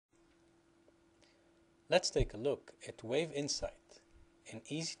Let's take a look at WaveInsite, an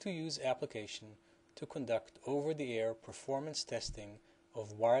easy-to-use application to conduct over-the-air performance testing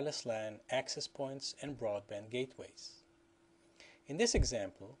of wireless LAN access points and broadband gateways. In this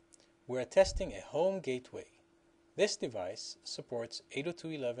example, we are testing a home gateway. This device supports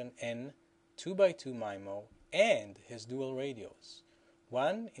 802.11n 2x2 MIMO and has dual radios,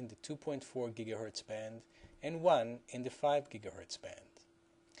 one in the 2.4 GHz band and one in the 5 GHz band.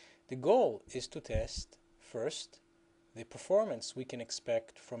 The goal is to test, first, the performance we can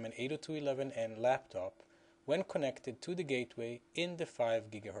expect from an 802.11n laptop when connected to the gateway in the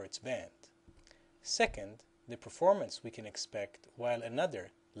 5 GHz band. Second, the performance we can expect while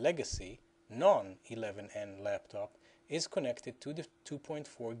another legacy non-11n laptop is connected to the 2.4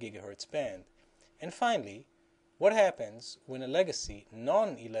 GHz band. And finally, what happens when a legacy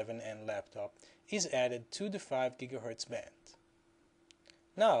non-11n laptop is added to the 5 GHz band.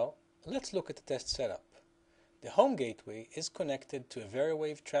 Now, let's look at the test setup. The home gateway is connected to a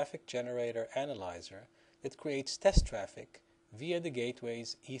VariWave traffic generator analyzer that creates test traffic via the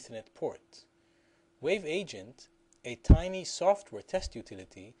gateway's Ethernet port. WaveAgent, a tiny software test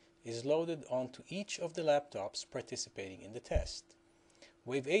utility, is loaded onto each of the laptops participating in the test.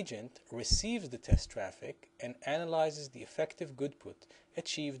 WaveAgent receives the test traffic and analyzes the effective goodput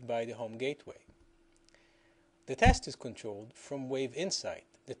achieved by the home gateway. The test is controlled from WaveInsite,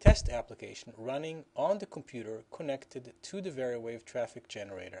 the test application running on the computer connected to the VariWave traffic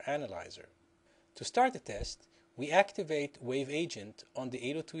generator analyzer. To start the test, we activate WaveAgent on the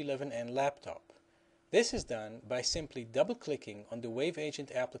 802.11n laptop. This is done by simply double-clicking on the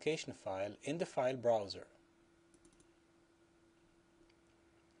WaveAgent application file in the file browser.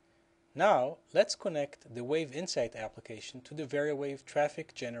 Now, let's connect the WaveInsite application to the VariWave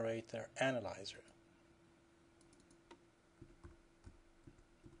traffic generator analyzer.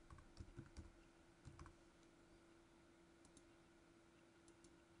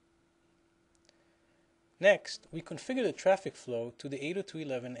 Next, we configure the traffic flow to the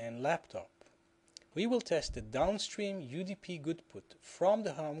 802.11n laptop. We will test the downstream UDP goodput from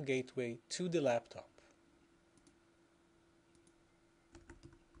the home gateway to the laptop.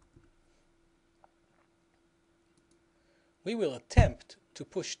 We will attempt to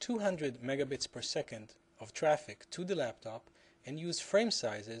push 200 megabits per second of traffic to the laptop and use frame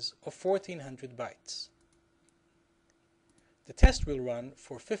sizes of 1400 bytes. The test will run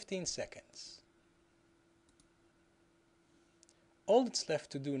for 15 seconds. All that's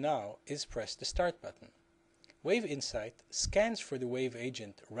left to do now is press the Start button. WaveInsite scans for the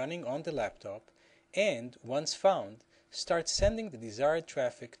WaveAgent running on the laptop and, once found, starts sending the desired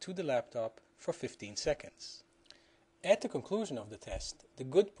traffic to the laptop for 15 seconds. At the conclusion of the test, the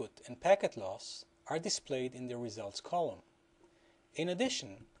goodput and packet loss are displayed in the results column. In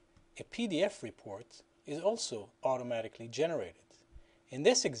addition, a PDF report is also automatically generated. In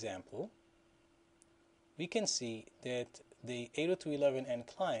this example, we can see that the 802.11n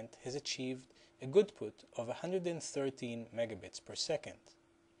client has achieved a goodput of 113 megabits per second.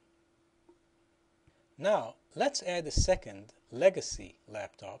 Now, let's add a second legacy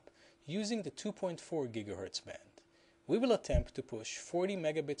laptop using the 2.4 GHz band. We will attempt to push 40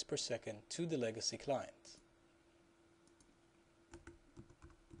 megabits per second to the legacy client.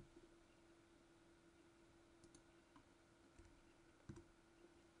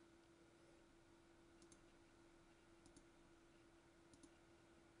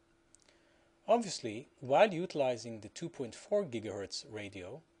 Obviously, while utilizing the 2.4 GHz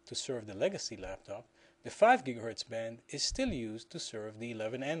radio to serve the legacy laptop, the 5 GHz band is still used to serve the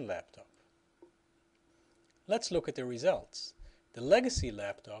 11n laptop. Let's look at the results. The legacy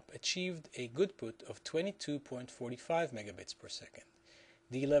laptop achieved a goodput of 22.45 megabits per second.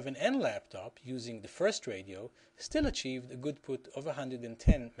 The 11n laptop, using the first radio, still achieved a goodput of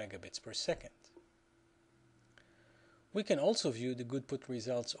 110 megabits per second. We can also view the goodput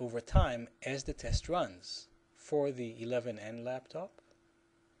results over time as the test runs for the 11n laptop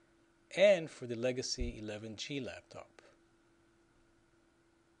and for the legacy 11G laptop.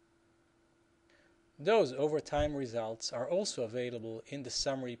 Those over-time results are also available in the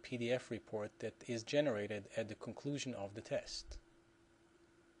summary PDF report that is generated at the conclusion of the test.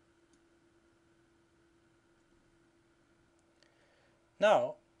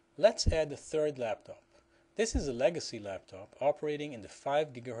 Now, let's add the third laptop. This is a legacy laptop operating in the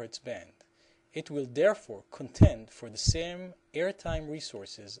 5 GHz band. It will therefore contend for the same airtime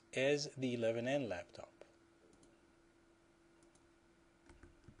resources as the 11n laptop.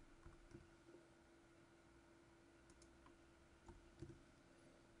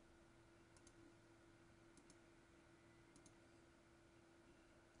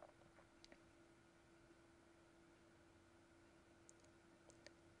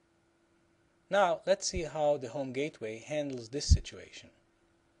 Now let's see how the home gateway handles this situation.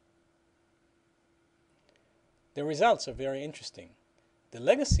 The results are very interesting. The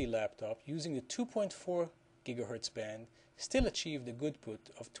legacy laptop using the 2.4 GHz band still achieved a good put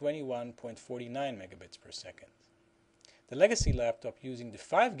of 21.49 megabits per second. The legacy laptop using the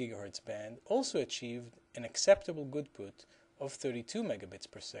 5 GHz band also achieved an acceptable good put of 32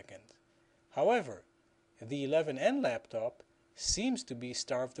 megabits per second. However, the 11N laptop seems to be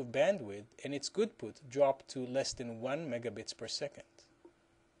starved of bandwidth and its good put dropped to less than 1 megabits per second.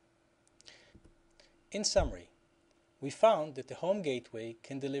 In summary, we found that the home gateway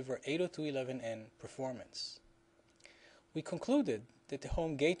can deliver 802.11n performance. We concluded that the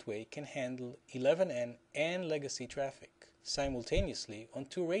home gateway can handle 11n and legacy traffic simultaneously on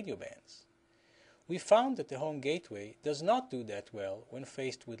 2 radio bands. We found that the home gateway does not do that well when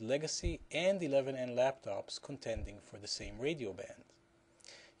faced with legacy and 11n laptops contending for the same radio band.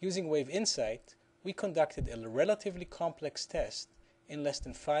 Using WaveInsite, we conducted a relatively complex test in less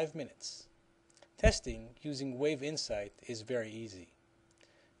than 5 minutes. Testing using WaveInsite is very easy.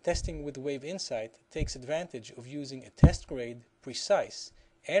 Testing with WaveInsite takes advantage of using a test-grade, precise,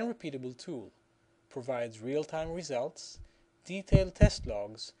 and repeatable tool, provides real-time results, detailed test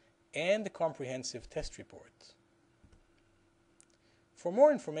logs, and a comprehensive test report. For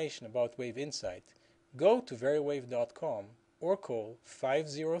more information about WaveInsite, go to verywave.com or call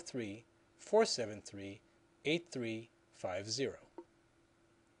 503-473-8350.